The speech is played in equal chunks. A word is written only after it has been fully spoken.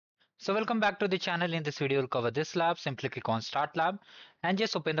So welcome back to the channel. In this video, we'll cover this lab. Simply click on Start Lab and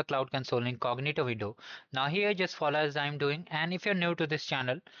just open the Cloud Console incognito window. Now here, just follow as I'm doing. And if you're new to this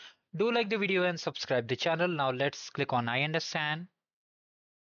channel, do like the video and subscribe the channel. Now let's click on I understand.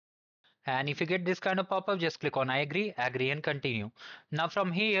 And if you get this kind of pop-up, just click on I agree and continue. Now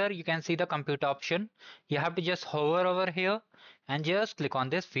from here, you can see the compute option. You have to just hover over here and just click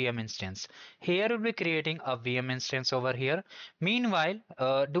on this VM instance. Here we'll be creating a VM instance over here. Meanwhile,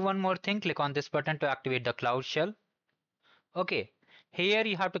 do one more thing, click on this button to activate the Cloud Shell. Okay, here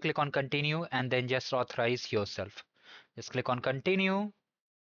you have to click on continue and then just authorize yourself. Just click on continue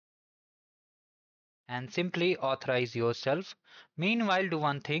and simply authorize yourself. Meanwhile, do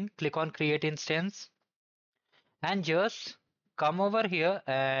one thing, click on create instance and just come over here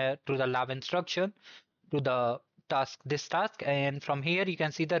to the lab instruction to the task, and from here you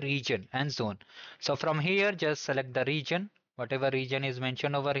can see the region and zone. So from here just select the region, whatever region is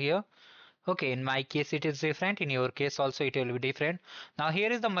mentioned over here. Okay, in my case it is different, in your case also it will be different. Now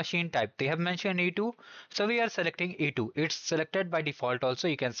here is the machine type. They have mentioned E2, so we are selecting E2. It's selected by default also,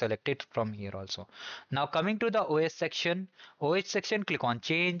 you can select it from here also. Now coming to the OS section, click on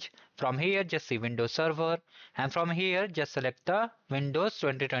change. From here just see Windows Server and from here just select the Windows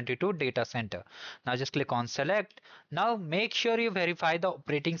 2022 data center. Now just click on select. Now make sure you verify the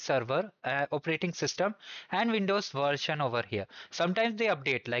operating system and Windows version over here. Sometimes they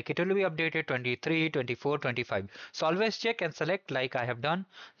update, like it will be updated 23, 24, 25. So always check and select like I have done.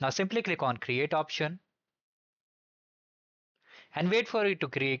 Now simply click on create option and wait for it to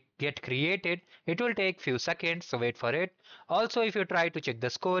get created. It will take few seconds, so wait for it. Also, if you try to check the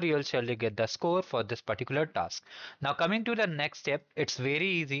score, you'll surely get the score for this particular task. Now coming to the next step, it's very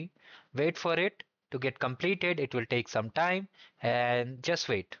easy. Wait for it to get completed. It will take some time and just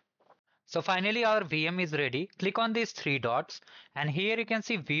wait. So finally our VM is ready. Click on these three dots and here you can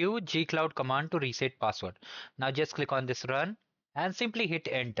see view gcloud command to reset password. Now just click on this run and simply hit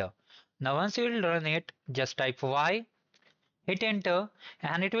enter. Now once you will run it, just type Y, hit enter,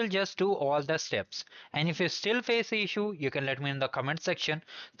 and it will just do all the steps. And if you still face the issue, you can let me in the comment section.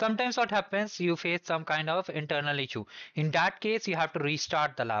 Sometimes what happens, you face some kind of internal issue. In that case, you have to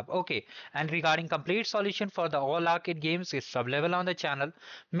restart the lab. Okay, and regarding complete solution for the all arcade games is sub-level on the channel.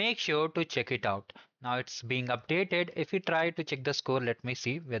 Make sure to check it out. Now it's being updated. If you try to check the score, let me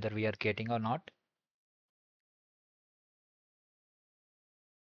see whether we are getting or not.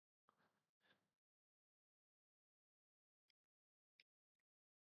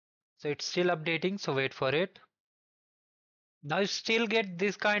 So it's still updating, so wait for it. Now you still get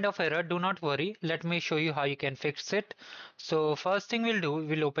this kind of error, do not worry. Let me show you how you can fix it. So first thing we'll do,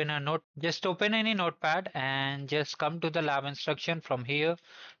 we'll open a note, just open any notepad and just come to the lab instruction from here.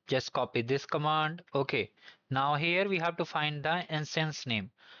 Just copy this command. Okay. Now here we have to find the instance name.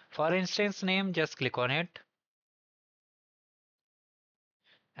 For instance name, just click on it.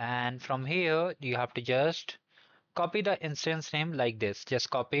 And from here, you have to just copy the instance name like this. Just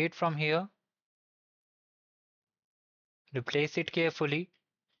copy it from here. Replace it carefully.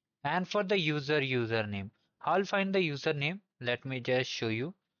 And for the username, I'll find the username. Let me just show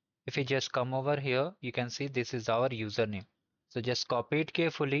you. If you just come over here, you can see this is our username. So just copy it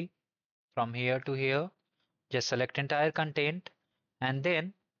carefully from here to here. Just select entire content and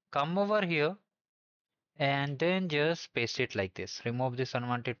then come over here and then just paste it like this. Remove this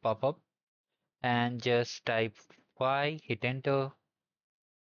unwanted pop-up and just type Y, hit enter.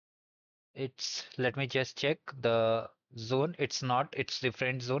 It's, let me just check the zone. It's not, it's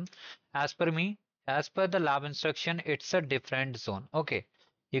different zone. As per me, as per the lab instruction, it's a different zone. Okay,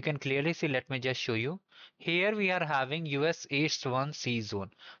 you can clearly see, let me just show you. Here we are having US East 1 C zone,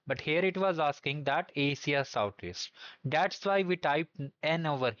 but here it was asking that Asia Southeast. That's why we typed N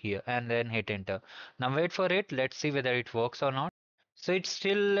over here and then hit enter. Now wait for it. Let's see whether it works or not. So it's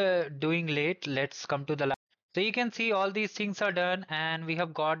still doing late. Let's come to the lab. So you can see all these things are done and we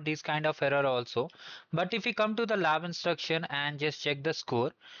have got this kind of error also. But if we come to the lab instruction and just check the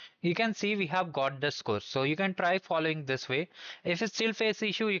score, you can see we have got the score. So you can try following this way. If you still face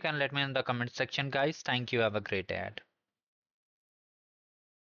issue, you can let me in the comment section, guys. Thank you. Have a great day.